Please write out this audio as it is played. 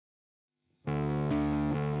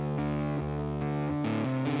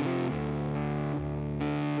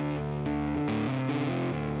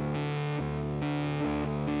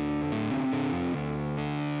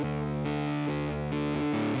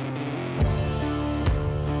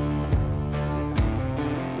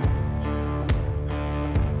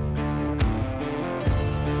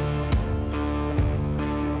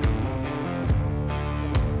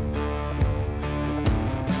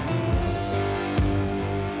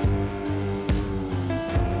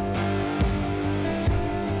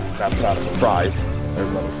That's not a surprise.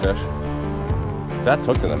 There's another fish. If that's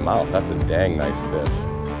hooked in the mouth, that's a dang nice fish.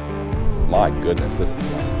 My goodness, this is a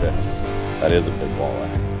nice fish. That is a big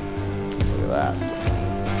walleye. Look at that.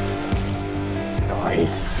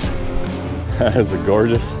 Nice. That is a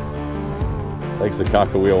gorgeous Lake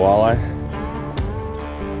Sakakawea walleye.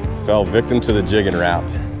 Fell victim to the jigging wrap.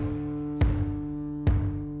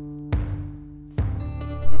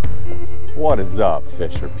 What is up,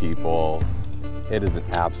 fisher people? It is an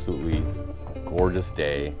absolutely gorgeous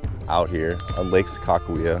day out here on Lake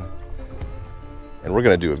Sakakawea, and we're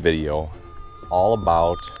gonna do a video all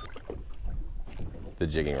about the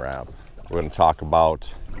jigging wrap. We're gonna talk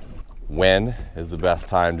about when is the best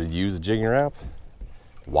time to use a jigging wrap,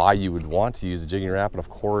 why you would want to use a jigging wrap, and of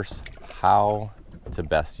course, how to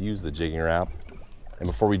best use the jigging wrap. And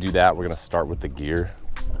before we do that, we're gonna start with the gear.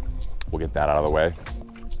 We'll get that out of the way.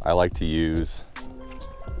 I like to use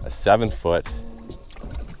a 7-foot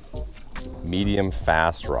medium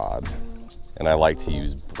fast rod, and I like to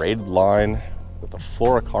use braided line with a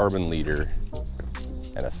fluorocarbon leader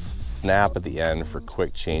and a snap at the end for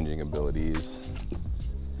quick changing abilities.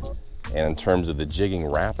 And in terms of the jigging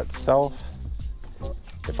wrap itself,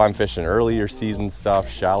 if I'm fishing earlier season stuff,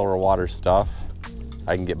 shallower water stuff,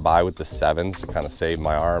 I can get by with the 7s to kind of save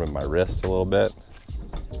my arm and my wrist a little bit.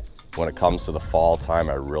 When it comes to the fall time,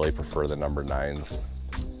 I really prefer the number 9s.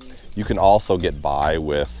 You can also get by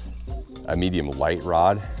with a medium light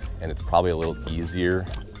rod, and it's probably a little easier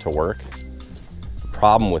to work. The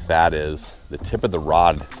problem with that is the tip of the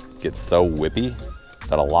rod gets so whippy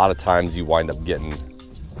that a lot of times you wind up getting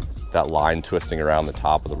that line twisting around the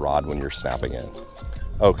top of the rod when you're snapping it.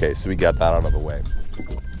 Okay, so we got that out of the way.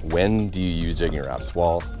 When do you use jigging wraps?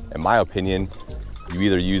 Well, in my opinion, you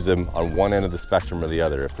either use them on one end of the spectrum or the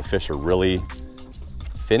other. If the fish are really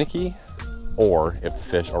finicky, or if the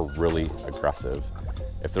fish are really aggressive.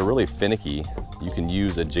 If they're really finicky, you can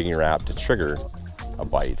use a jigging wrap to trigger a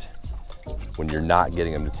bite. When you're not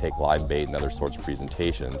getting them to take live bait and other sorts of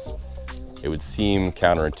presentations, it would seem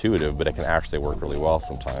counterintuitive, but it can actually work really well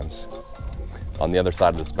sometimes. On the other side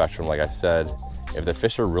of the spectrum, like I said, if the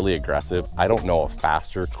fish are really aggressive, I don't know a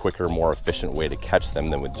faster, quicker, more efficient way to catch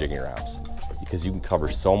them than with jigging wraps, because you can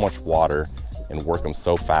cover so much water and work them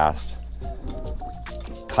so fast,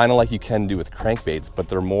 kind of like you can do with crankbaits, but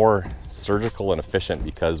they're more surgical and efficient,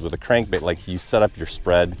 because with a crankbait, like you set up your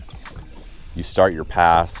spread, you start your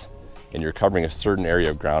pass, and you're covering a certain area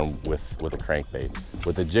of ground with a crankbait.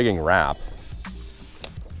 With a jigging wrap,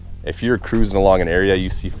 if you're cruising along an area, you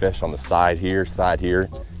see fish on the side here,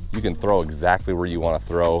 you can throw exactly where you want to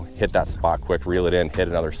throw, hit that spot quick, reel it in, hit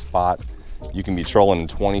another spot. You can be trolling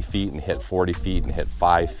 20 feet and hit 40 feet and hit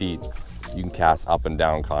 5 feet. You can cast up and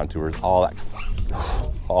down contours, all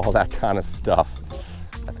that kind of stuff.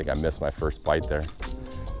 I think I missed my first bite there,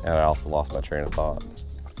 and I also lost my train of thought.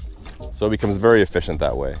 So it becomes very efficient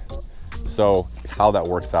that way. So how that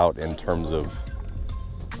works out in terms of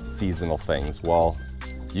seasonal things, well,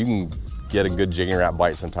 you can get a good jigging wrap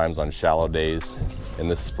bite sometimes on shallow days in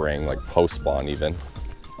the spring, like post spawn even,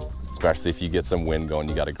 especially if you get some wind going,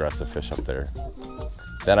 you got aggressive fish up there.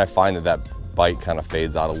 Then I find that bite kind of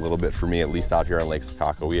fades out a little bit for me, at least out here on Lake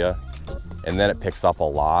Sakakawea. And then it picks up a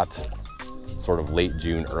lot sort of late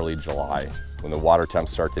June, early July, when the water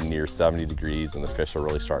temps start to near 70 degrees and the fish are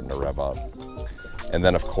really starting to rev up. And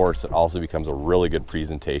then of course, it also becomes a really good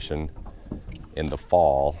presentation in the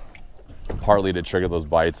fall, partly to trigger those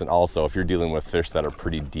bites, and also if you're dealing with fish that are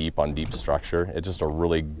pretty deep on deep structure, it's just a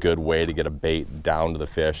really good way to get a bait down to the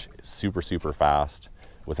fish super, super fast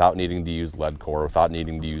without needing to use lead core, without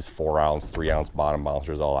needing to use 4-ounce, 3-ounce bottom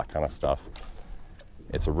bouncers, all that kind of stuff.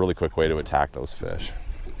 It's a really quick way to attack those fish.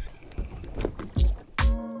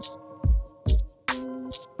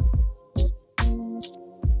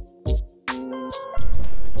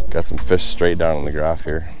 Got some fish straight down on the graph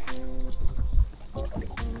here.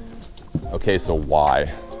 Okay, so why?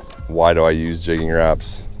 Why do I use jigging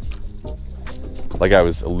wraps? Like I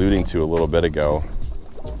was alluding to a little bit ago,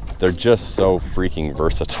 they're just so freaking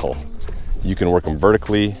versatile. You can work them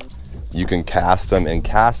vertically, you can cast them, and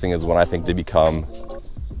casting is when I think they become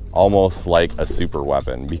almost like a super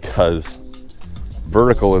weapon, because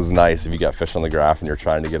vertical is nice if you got fish on the graph and you're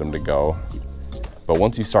trying to get them to go. But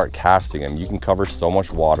once you start casting them, you can cover so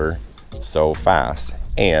much water so fast.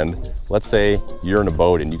 And let's say you're in a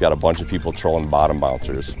boat and you got a bunch of people trolling bottom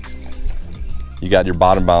bouncers. You got your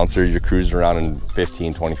bottom bouncers, you're cruising around in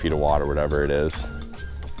 15, 20 feet of water, whatever it is.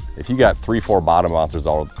 If you got 3-4 bottom bouncers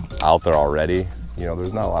out there already, you know,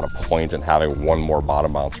 there's not a lot of point in having one more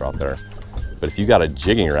bottom bouncer out there. But if you got a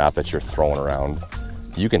jigging wrap that you're throwing around,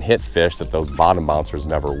 you can hit fish that those bottom bouncers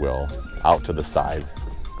never will, out to the side.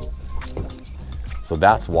 So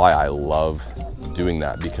that's why I love doing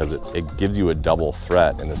that, because it gives you a double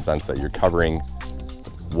threat in the sense that you're covering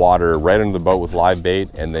water right under the boat with live bait,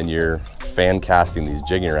 and then you're fan casting these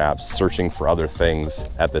jigging wraps, searching for other things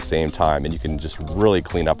at the same time, and you can just really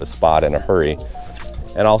clean up a spot in a hurry.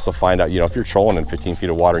 And also find out, you know, if you're trolling in 15 feet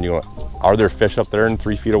of water and you want, are there fish up there in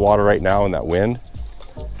 3 feet of water right now in that wind?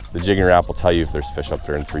 The jigging wrap will tell you if there's fish up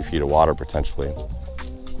there in 3 feet of water potentially.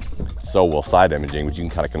 So will side imaging, but you can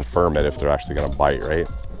kind of confirm it if they're actually going to bite, right?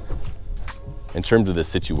 In terms of the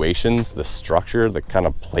situations, the structure, the kind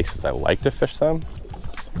of places I like to fish them,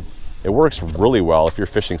 it works really well if you're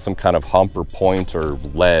fishing some kind of hump or point or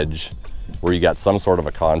ledge where you got some sort of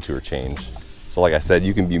a contour change. So like I said,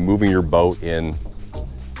 you can be moving your boat in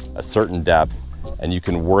a certain depth and you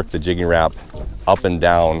can work the jigging wrap up and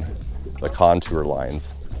down the contour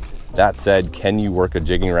lines. That said, can you work a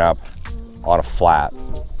jigging wrap on a flat?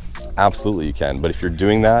 Absolutely you can, but if you're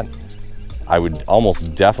doing that, I would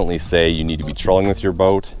almost definitely say you need to be trolling with your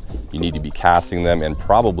boat, you need to be casting them, and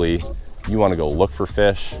probably you want to go look for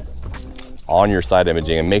fish on your side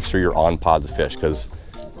imaging and make sure you're on pods of fish, because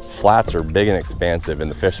flats are big and expansive and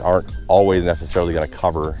the fish aren't always necessarily going to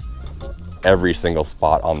cover every single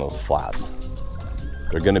spot on those flats.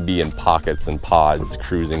 They're going to be in pockets and pods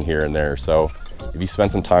cruising here and there. So if you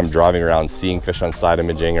spend some time driving around seeing fish on side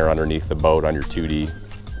imaging or underneath the boat on your 2D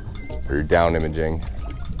or your down imaging,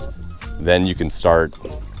 then you can start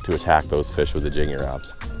to attack those fish with the jigging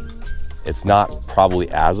wraps. It's not probably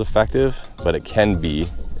as effective, but it can be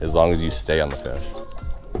as long as you stay on the fish.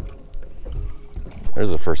 There's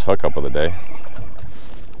the first hookup of the day.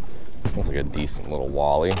 Looks like a decent little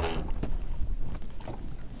walleye.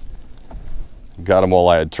 Got him while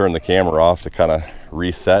I had turned the camera off to kind of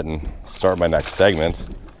reset and start my next segment.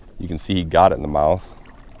 You can see he got it in the mouth.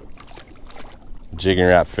 Jigging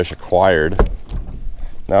wrap fish acquired.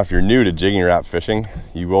 Now, if you're new to jigging wrap fishing,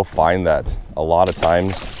 you will find that a lot of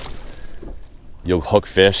times you'll hook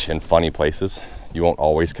fish in funny places. You won't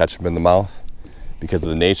always catch them in the mouth because of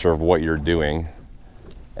the nature of what you're doing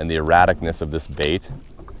and the erraticness of this bait.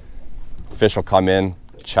 Fish will come in,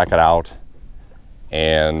 check it out,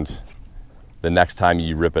 and the next time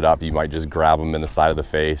you rip it up, you might just grab them in the side of the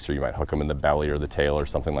face, or you might hook them in the belly or the tail or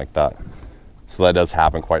something like that. So that does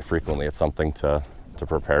happen quite frequently. It's something to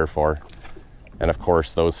prepare for. And of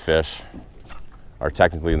course, those fish are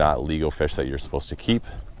technically not legal fish that you're supposed to keep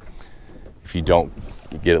if you don't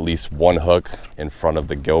get at least one hook in front of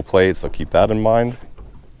the gill plate, so keep that in mind.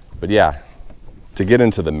 But yeah, to get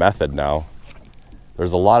into the method now,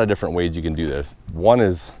 there's a lot of different ways you can do this. One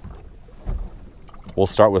is, we'll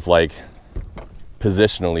start with like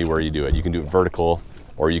positionally where you do it. You can do it vertical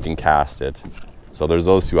or you can cast it. So there's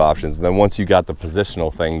those two options. And then once you got the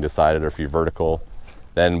positional thing decided, or if you're vertical,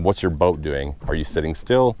 then what's your boat doing? Are you sitting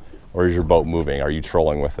still or is your boat moving? Are you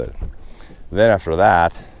trolling with it? Then after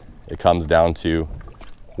that, it comes down to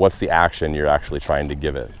what's the action you're actually trying to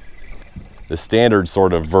give it. The standard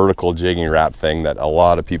sort of vertical jigging wrap thing that a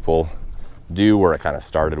lot of people do, where it kind of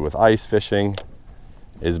started with ice fishing,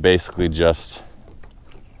 is basically just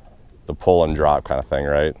the pull and drop kind of thing,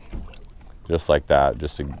 right? Just like that,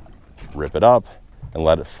 just to rip it up and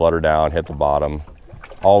let it flutter down, hit the bottom,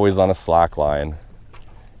 always on a slack line.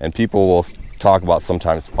 And people will talk about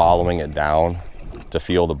sometimes following it down to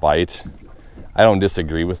feel the bite. I don't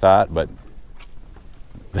disagree with that, but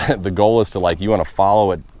the goal is to, like, you want to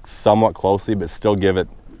follow it somewhat closely, but still give it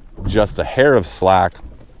just a hair of slack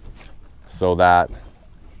so that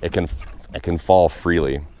it can fall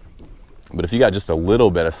freely. But if you got just a little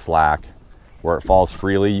bit of slack where it falls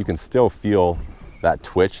freely, you can still feel that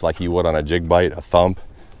twitch like you would on a jig bite, a thump,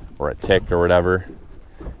 or a tick or whatever,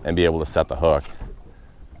 and be able to set the hook.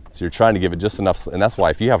 So you're trying to give it just enough, and that's why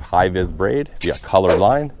if you have high vis braid, if you got colored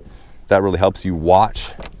line, that really helps you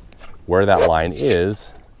watch where that line is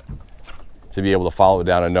to be able to follow it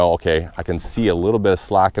down and know, okay, I can see a little bit of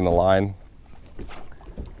slack in the line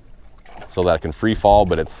so that it can free fall,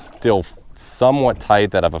 but it's still somewhat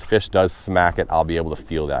tight that if a fish does smack it, I'll be able to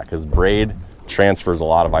feel that, because braid transfers a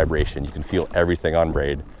lot of vibration. You can feel everything on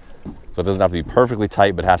braid. So it doesn't have to be perfectly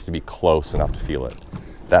tight, but it has to be close enough to feel it.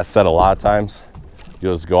 That said, a lot of times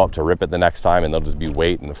you'll just go up to rip it the next time and they'll just be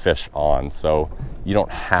weight and the fish on. So you don't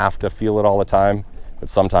have to feel it all the time, but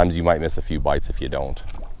sometimes you might miss a few bites if you don't.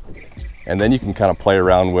 And then you can kind of play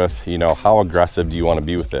around with, you know, how aggressive do you want to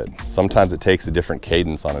be with it? Sometimes it takes a different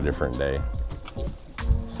cadence on a different day.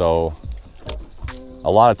 So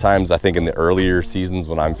a lot of times, I think in the earlier seasons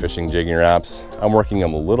when I'm fishing jigging wraps, I'm working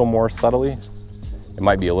them a little more subtly. It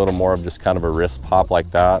might be a little more of just kind of a wrist pop like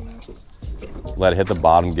that. Let it hit the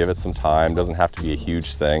bottom, give it some time. Doesn't have to be a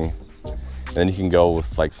huge thing. And then you can go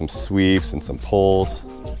with like some sweeps and some pulls.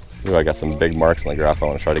 Ooh, I got some big marks on the graph I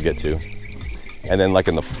want to try to get to. And then like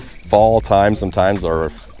in the fall time sometimes,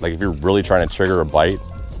 or like if you're really trying to trigger a bite,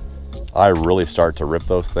 I really start to rip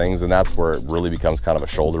those things, and that's where it really becomes kind of a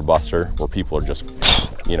shoulder buster, where people are just,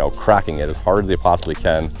 you know, cracking it as hard as they possibly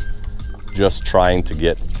can, just trying to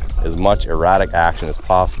get as much erratic action as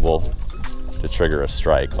possible to trigger a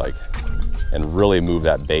strike, like, and really move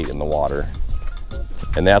that bait in the water.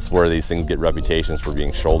 And that's where these things get reputations for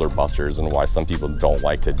being shoulder busters, and why some people don't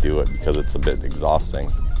like to do it, because it's a bit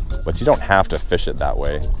exhausting. But you don't have to fish it that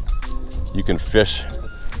way. You can fish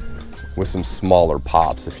with some smaller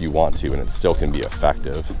pops if you want to, and it still can be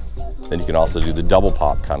effective. Then you can also do the double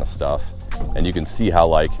pop kind of stuff, and you can see how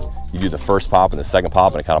like you do the first pop and the second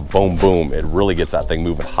pop, and it kind of boom boom, it really gets that thing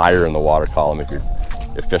moving higher in the water column.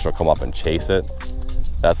 If fish will come up and chase it,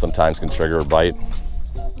 that sometimes can trigger a bite.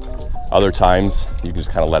 Other times you can just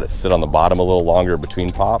kind of let it sit on the bottom a little longer between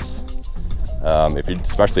pops,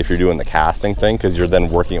 especially if you're doing the casting thing, because you're then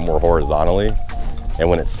working it more horizontally. And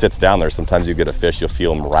when it sits down there, sometimes you get a fish, you'll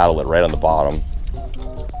feel them rattle it right on the bottom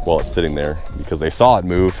while it's sitting there, because they saw it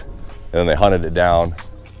move and then they hunted it down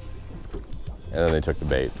and then they took the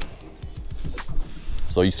bait.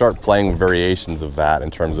 So you start playing with variations of that in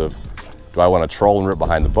terms of, do I want to troll and rip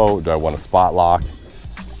behind the boat? Do I want to spot lock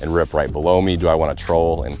and rip right below me? Do I want to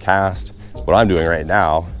troll and cast? What I'm doing right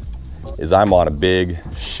now is I'm on a big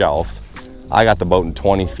shelf. I got the boat in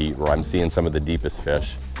 20 feet where I'm seeing some of the deepest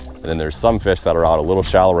fish. And then there's some fish that are out a little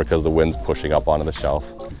shallower because the wind's pushing up onto the shelf.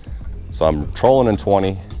 So I'm trolling in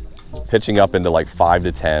 20, pitching up into like 5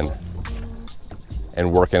 to 10,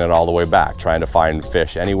 and working it all the way back, trying to find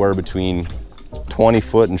fish anywhere between 20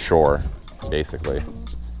 foot and shore, basically.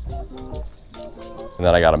 And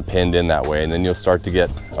then I got them pinned in that way, and then you'll start to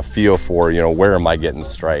get a feel for, you know, where am I getting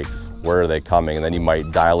strikes? Where are they coming? And then you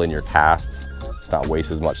might dial in your casts to not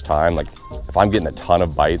waste as much time. Like if I'm getting a ton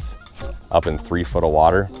of bites up in 3 foot of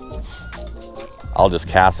water, I'll just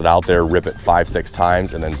cast it out there, rip it 5-6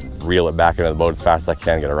 times, and then reel it back into the boat as fast as I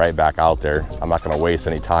can, get it right back out there. I'm not gonna waste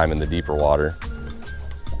any time in the deeper water.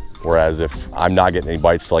 Whereas if I'm not getting any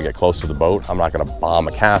bites till I get close to the boat, I'm not gonna bomb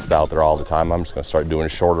a cast out there all the time. I'm just gonna start doing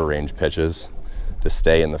shorter range pitches to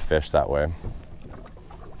stay in the fish that way.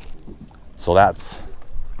 So that's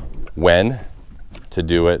when to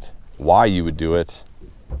do it, why you would do it,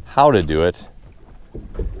 how to do it.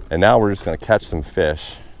 And now we're just gonna catch some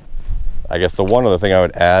fish. I guess the one other thing I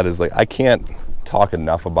would add is, like, I can't talk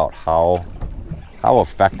enough about how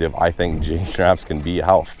effective I think jigging traps can be,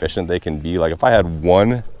 how efficient they can be. Like if I had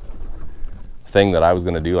one thing that I was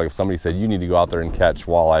gonna do, like if somebody said, you need to go out there and catch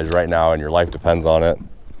walleyes right now and your life depends on it,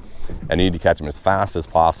 and you need to catch them as fast as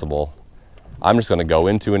possible, I'm just gonna go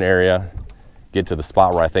into an area, get to the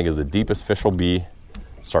spot where I think is the deepest fish will be,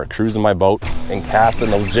 start cruising my boat and casting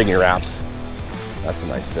those jigging wraps. That's a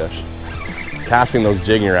nice fish. Casting those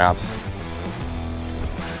jigging wraps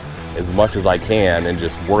as much as I can and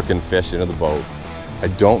just working fish into the boat. I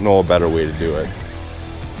don't know a better way to do it.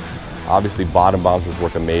 Obviously bottom bouncers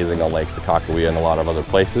work amazing on Lake Sakakawea and a lot of other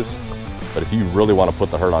places, but if you really want to put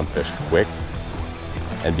the hurt on fish quick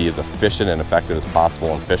and be as efficient and effective as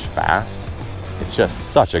possible and fish fast, it's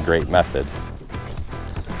just such a great method.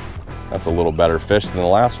 That's a little better fish than the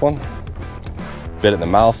last one. Bit it in the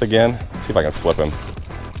mouth again. Let's see if I can flip him.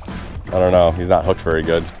 I don't know, he's not hooked very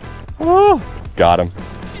good. Woo! Got him.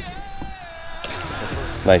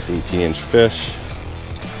 Nice 18-inch fish.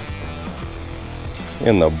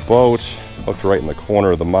 In the boat, hooked right in the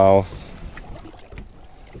corner of the mouth.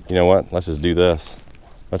 You know what, let's just do this.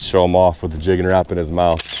 Let's show him off with the jigging wrap in his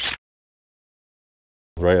mouth.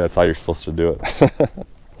 Right, that's how you're supposed to do it.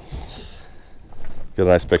 Get a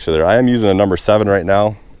nice picture there. I am using a number 7 right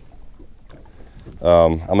now.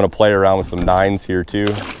 I'm gonna play around with some 9s here too,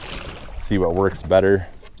 see what works better.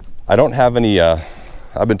 I don't have any,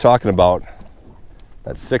 I've been talking about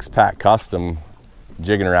that 6-pack custom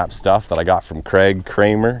jigging wrap stuff that I got from Craig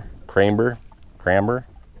Cramber. He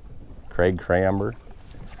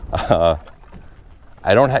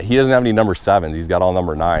doesn't have any number 7s. He's got all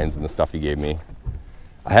number 9s in the stuff he gave me.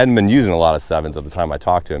 I hadn't been using a lot of 7s at the time I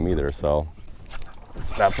talked to him either, so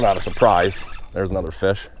that's not a surprise. There's another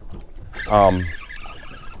fish.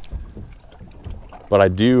 But I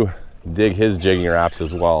do dig his jigging wraps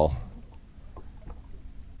as well.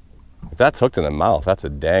 If that's hooked in the mouth, that's a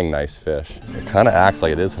dang nice fish. It kind of acts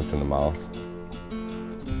like it is hooked in the mouth.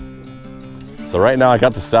 So right now I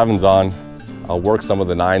got the 7s on. I'll work some of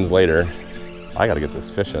the 9s later. I gotta get this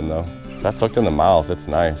fish in though. If that's hooked in the mouth, it's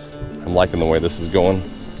nice. I'm liking the way this is going.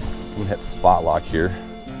 I'm gonna hit spot lock here.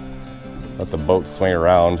 Let the boat swing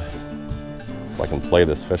around. so I can play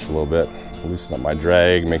this fish a little bit, loosen up my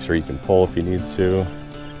drag, make sure he can pull if he needs to.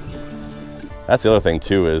 That's the other thing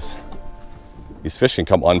too, is these fish can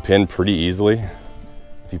come unpinned pretty easily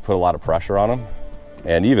if you put a lot of pressure on them.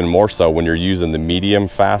 And even more so when you're using the medium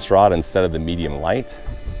fast rod instead of the medium light.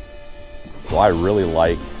 So I really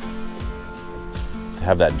like to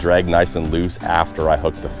have that drag nice and loose after I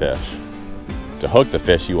hook the fish. To hook the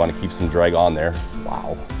fish, you want to keep some drag on there.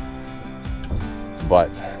 Wow. But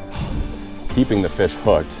keeping the fish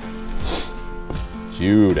hooked,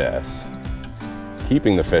 Judas,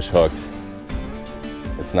 keeping the fish hooked,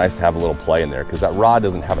 it's nice to have a little play in there because that rod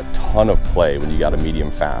doesn't have a ton of play when you got a medium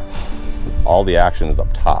fast. All the action is up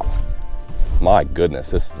top. My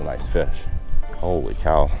goodness, this is a nice fish. Holy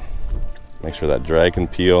cow. Make sure that drag can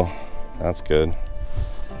peel. That's good.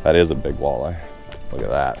 That is a big walleye. Look at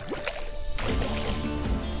that.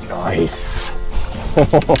 Nice.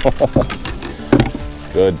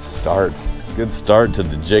 Good start. Good start to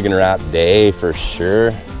the Jig and Wrap day for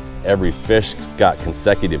sure. Every fish got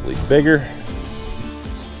consecutively bigger.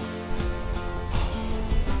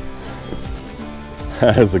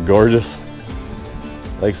 That is a gorgeous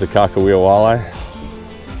Lake Sakakawea walleye.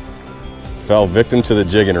 Fell victim to the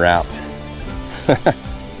Jig and Wrap.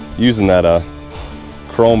 Using that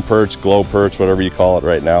chrome perch, glow perch, whatever you call it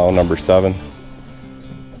right now, number 7.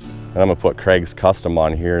 And I'm gonna put Craig's custom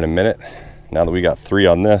on here in a minute. Now that we got 3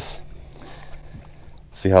 on this,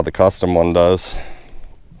 see how the custom one does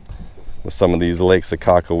with some of these Lake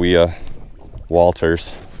Sakakawea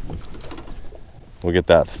Walters. We'll get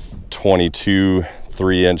that 22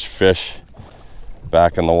 3-inch fish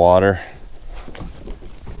back in the water,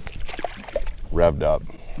 revved up.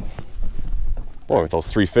 Boy, with those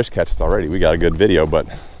 3 fish catches already, we got a good video, but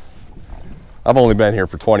I've only been here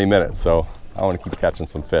for 20 minutes, so I want to keep catching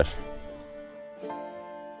some fish.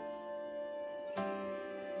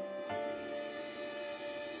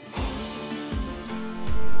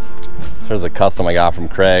 So there's a custom I got from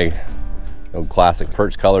Craig. Old classic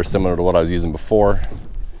perch color, similar to what I was using before.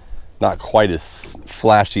 Not quite as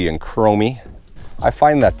flashy and chromy. I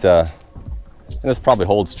find that, and this probably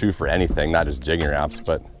holds true for anything, not just jigging wraps,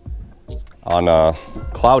 but on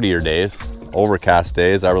cloudier days, overcast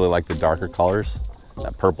days, I really like the darker colors.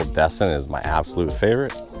 That purple Descent is my absolute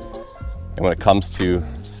favorite. And when it comes to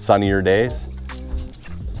sunnier days,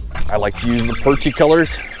 I like to use the perchy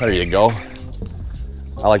colors. There you go.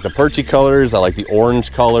 I like the perchy colors, I like the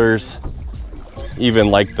orange colors, even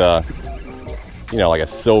like the, you know, like a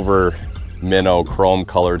silver minnow chrome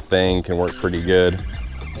colored thing can work pretty good.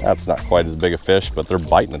 That's not quite as big a fish, but they're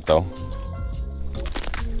biting it though.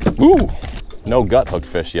 Ooh, no gut hooked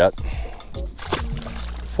fish yet.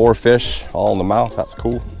 4 fish all in the mouth, that's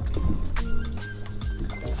cool.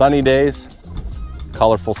 Sunny days,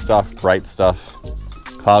 colorful stuff, bright stuff.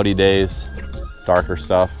 Cloudy days, darker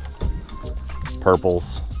stuff.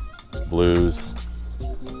 Purples, blues,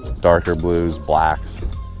 darker blues, blacks.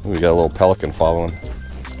 We got a little pelican following.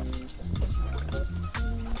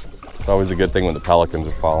 It's always a good thing when the pelicans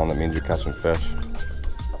are following. That means you're catching fish.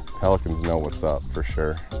 Pelicans know what's up for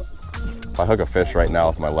sure. If I hook a fish right now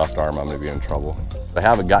with my left arm, I'm gonna be in trouble. I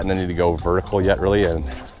haven't gotten any to go vertical yet really, and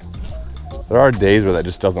there are days where that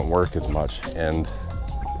just doesn't work as much. And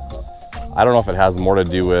I don't know if it has more to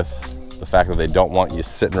do with the fact that they don't want you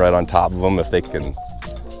sitting right on top of them if they can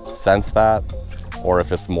sense that, or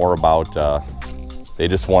if it's more about they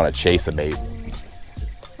just want to chase a bait,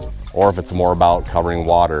 or if it's more about covering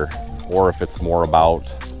water, or if it's more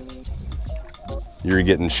about you're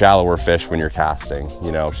getting shallower fish when you're casting.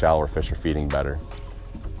 You know, shallower fish are feeding better.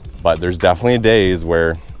 But there's definitely days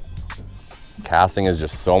where casting is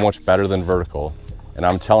just so much better than vertical. And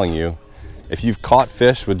I'm telling you, if you've caught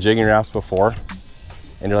fish with jigging wraps before,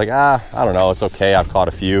 and you're like, I don't know, it's okay, I've caught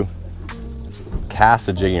a few, cast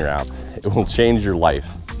a jigging wrap. It will change your life.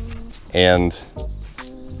 And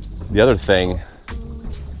the other thing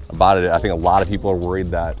about it, I think a lot of people are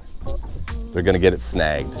worried that they're gonna get it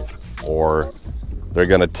snagged, or they're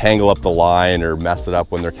gonna tangle up the line or mess it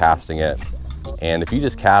up when they're casting it. And if you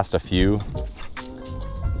just cast a few,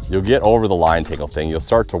 you'll get over the line tangle thing. You'll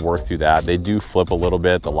start to work through that. They do flip a little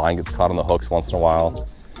bit. The line gets caught on the hooks once in a while,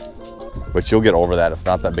 but you'll get over that. It's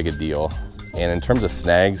not that big a deal. And in terms of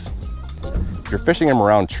snags, if you're fishing them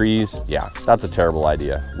around trees, yeah, that's a terrible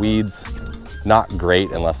idea. Weeds, not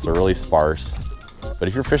great unless they're really sparse. But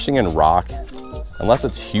if you're fishing in rock, unless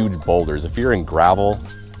it's huge boulders, if you're in gravel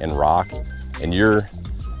and rock and you're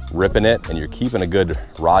ripping it and you're keeping a good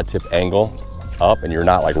rod tip angle up and you're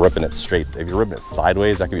not like ripping it straight. If you're ripping it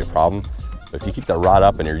sideways, that could be a problem. But if you keep that rod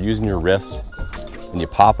up and you're using your wrist and you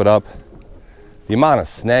pop it up, the amount of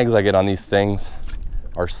snags I get on these things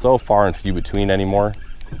are so far and few between anymore.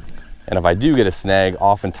 And if I do get a snag,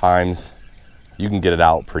 oftentimes you can get it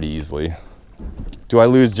out pretty easily. Do I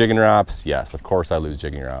lose jigging wraps? Yes, of course I lose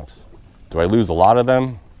jigging wraps. Do I lose a lot of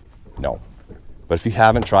them? No. But if you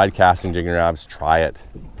haven't tried casting jigging wraps, try it.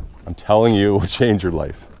 I'm telling you, it will change your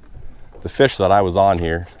life. The fish that I was on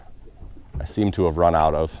here, I seem to have run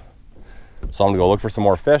out of. So I'm gonna go look for some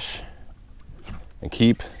more fish and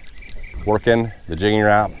keep working the jigging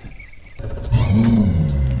wrap.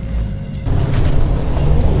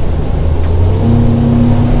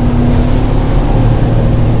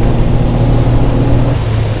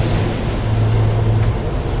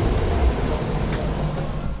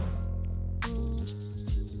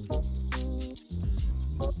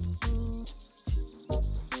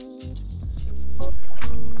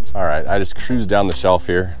 All right, I just cruised down the shelf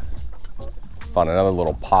here, found another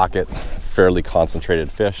little pocket, fairly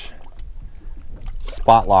concentrated fish.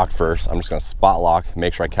 Spot lock first. I'm just gonna spot lock,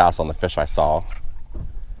 make sure I cast on the fish I saw,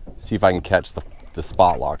 see if I can catch the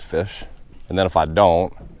spot locked fish. And then if I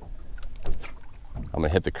don't, I'm gonna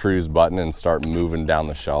hit the cruise button and start moving down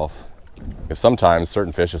the shelf. Because sometimes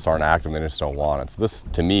certain fish just aren't active, they just don't want it. So this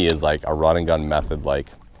to me is like a run and gun method. Like,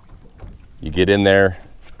 you get in there,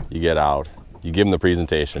 you get out. You give them the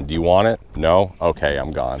presentation. Do you want it? No? Okay,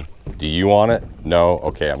 I'm gone. Do you want it? No?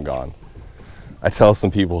 Okay, I'm gone. I tell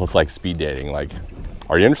some people it's like speed dating. Like,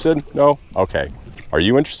 are you interested? No? Okay. Are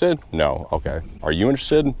you interested? No? Okay. Are you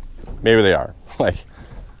interested? Maybe they are. Like,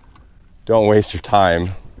 don't waste your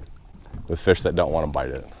time with fish that don't want to bite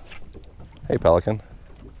it. Hey, pelican.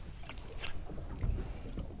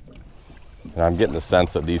 And I'm getting the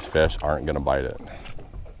sense that these fish aren't going to bite it.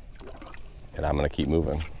 And I'm going to keep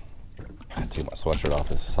moving. Take my sweatshirt off,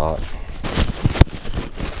 it's hot.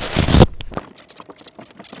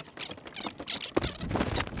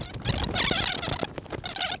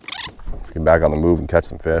 Let's get back on the move and catch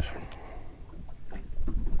some fish.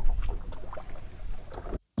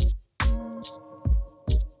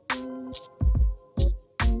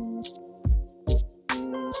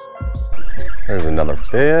 There's another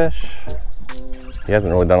fish. He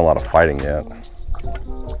hasn't really done a lot of fighting yet.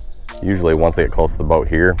 Usually once they get close to the boat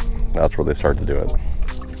here, that's where they start to do it.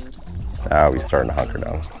 Now he's starting to hunker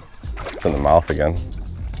down. It's in the mouth again.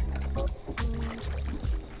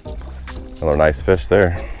 Another nice fish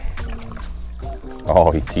there. Oh,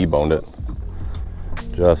 he T-boned it.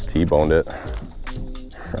 Just T-boned it.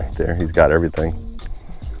 Right there, he's got everything.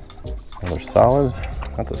 Another solid.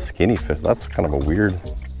 That's a skinny fish. That's kind of a weird,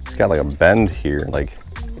 he's got like a bend here. Like,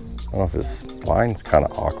 I don't know if his spine's kind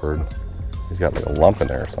of awkward. He's got like a lump in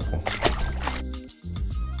there or something.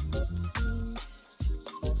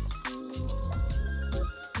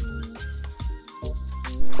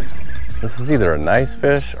 This is either a nice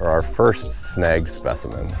fish or our first snagged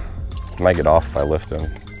specimen. Might get off if I lift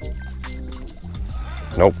him.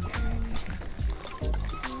 Nope.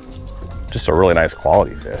 Just a really nice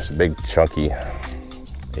quality fish. A big chunky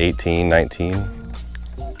 18, 19.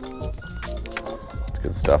 It's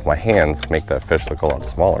good stuff. My hands make that fish look a lot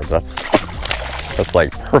smaller. That's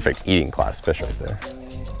like perfect eating class fish right there.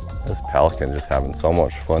 This pelican just having so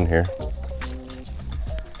much fun here.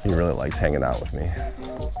 He really likes hanging out with me.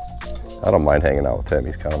 I don't mind hanging out with him.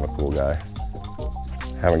 He's kind of a cool guy.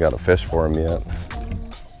 Haven't got a fish for him yet.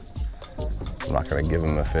 I'm not gonna give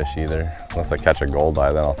him a fish either. Unless I catch a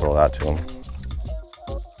goldeye, then I'll throw that to him.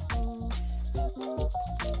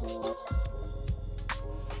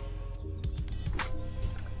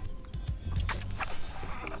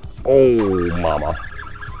 Oh, mama.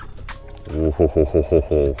 Oh, ho, ho, ho, ho,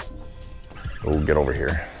 ho. Oh, get over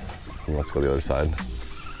here. Let's go the other side.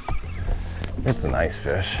 It's a nice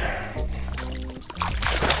fish.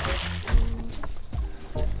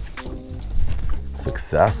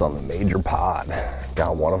 Success on the major pod.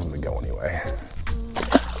 Got one of them to go anyway.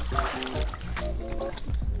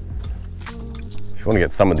 If you want to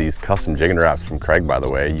get some of these custom jigging wraps from Craig, by the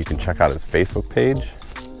way, you can check out his Facebook page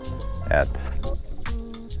at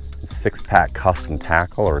Six Pack Custom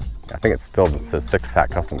Tackle, or I think it says Six Pack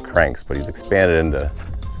Custom Cranks, but he's expanded into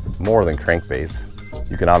more than crankbaits.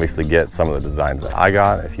 You can obviously get some of the designs that I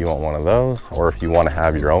got if you want one of those, or if you want to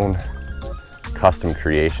have your own custom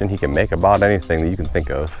creation. He can make about anything that you can think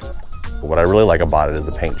of. But what I really like about it is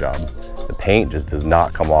the paint job. The paint just does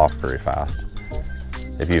not come off very fast.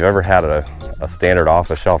 If you've ever had a standard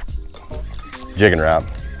off-the-shelf jigging wrap,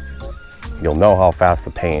 you'll know how fast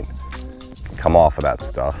the paint can come off of that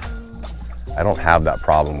stuff. I don't have that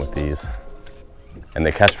problem with these. And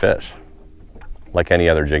they catch fish like any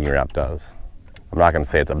other jigging wrap does. I'm not going to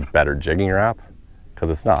say it's a better jigging wrap, because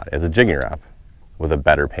it's not. It's a jigging wrap with a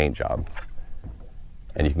better paint job.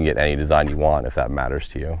 And you can get any design you want if that matters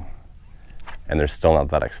to you. And they're still not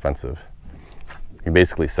that expensive. He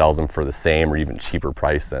basically sells them for the same or even cheaper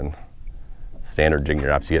price than standard jigging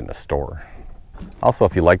wraps you get in a store. Also,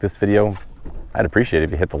 if you like this video, I'd appreciate it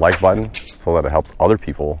if you hit the like button so that it helps other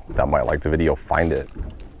people that might like the video find it.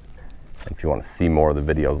 And if you want to see more of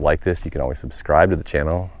the videos like this, you can always subscribe to the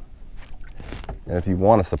channel. And if you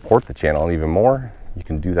want to support the channel even more, you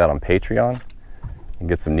can do that on Patreon and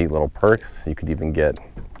get some neat little perks. You could even get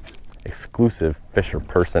exclusive Fisher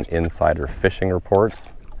Person Insider fishing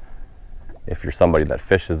reports if you're somebody that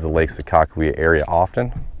fishes the Lake Sakakawea area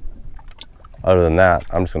often. Other than that,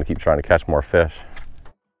 I'm just going to keep trying to catch more fish.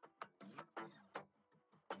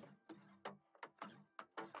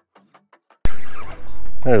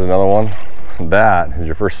 There's another one. That is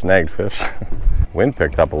your first snagged fish. Wind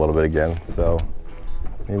picked up a little bit again, so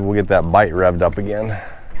maybe we'll get that bite revved up again.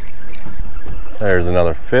 There's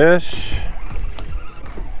another fish.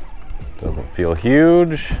 Doesn't feel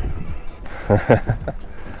huge,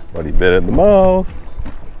 but he bit it in the mouth.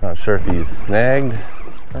 Not sure if he's snagged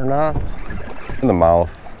or not. In the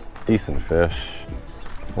mouth, decent fish.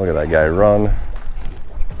 Look at that guy run.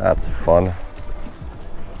 That's fun.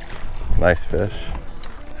 Nice fish.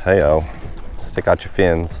 Hey-oh, stick out your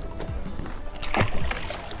fins.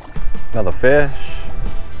 Another fish.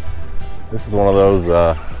 This is one of those,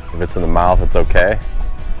 if it's in the mouth, it's okay.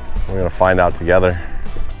 We're gonna find out together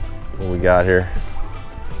what we got here.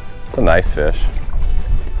 It's a nice fish.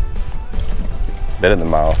 Bit it in the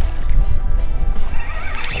mouth.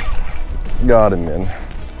 Got him in.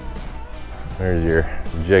 There's your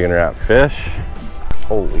jigging wrap fish.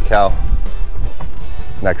 Holy cow.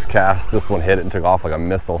 Next cast, this one hit it and took off like a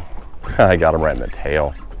missile. I got him right in the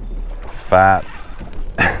tail. Fat.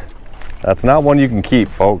 That's not one you can keep,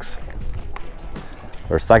 folks.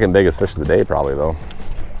 Our second biggest fish of the day probably though.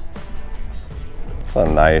 It's a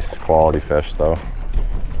nice quality fish though.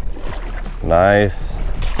 Nice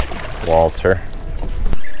Walter.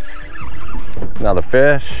 Another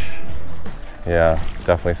fish. Yeah,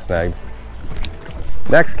 definitely snagged.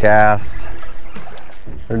 Next cast.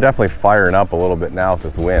 They're definitely firing up a little bit now with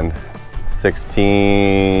this wind.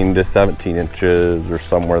 16 to 17 inches or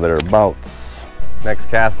somewhere thereabouts. Next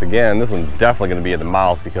cast again. This one's definitely going to be in the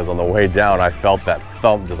mouth because on the way down I felt that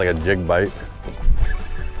thump just like a jig bite.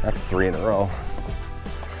 That's 3 in a row.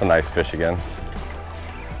 It's a nice fish again.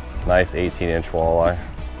 Nice 18-inch walleye.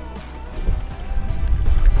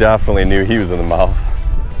 Definitely knew he was in the mouth.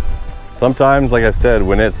 Sometimes, like I said,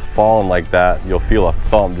 when it's falling like that, you'll feel a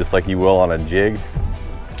thump just like you will on a jig.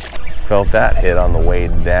 Felt that hit on the way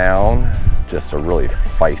down. Just a really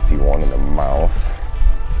feisty one in the mouth.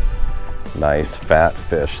 Nice fat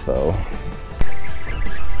fish though.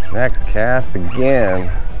 Next cast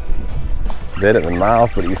again. Bit it in the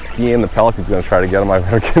mouth, but he's skiing. The pelican's gonna try to get him. I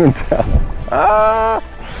better get him down. Ah!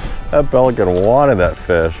 That pelican wanted that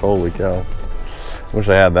fish. Holy cow. Wish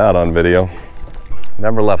I had that on video.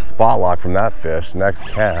 Never left spot lock from that fish. Next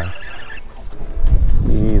cast.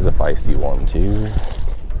 He's a feisty one too.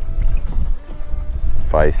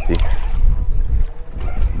 Feisty.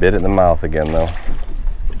 Bit it in the mouth again though.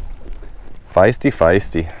 Feisty,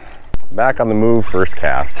 feisty. Back on the move, first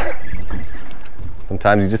cast.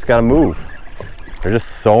 Sometimes you just gotta move. There's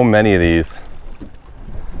just so many of these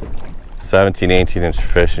 17, 18-inch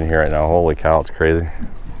fish in here right now. Holy cow, it's crazy.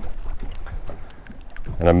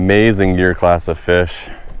 An amazing year class of fish.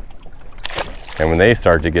 And when they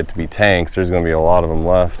start to get to be tanks, there's gonna be a lot of them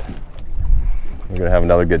left. We're gonna have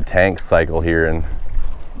another good tank cycle here in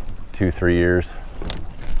 2-3 years.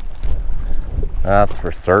 That's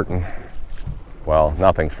for certain. Well,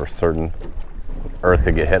 nothing's for certain. Earth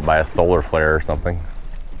could get hit by a solar flare or something.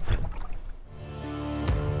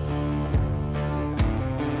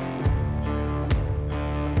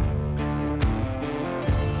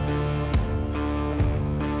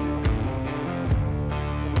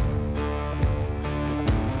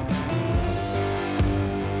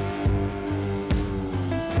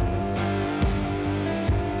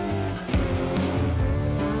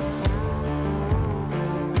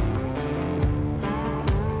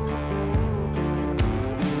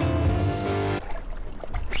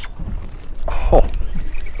 Oh,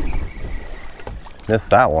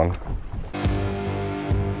 missed that one.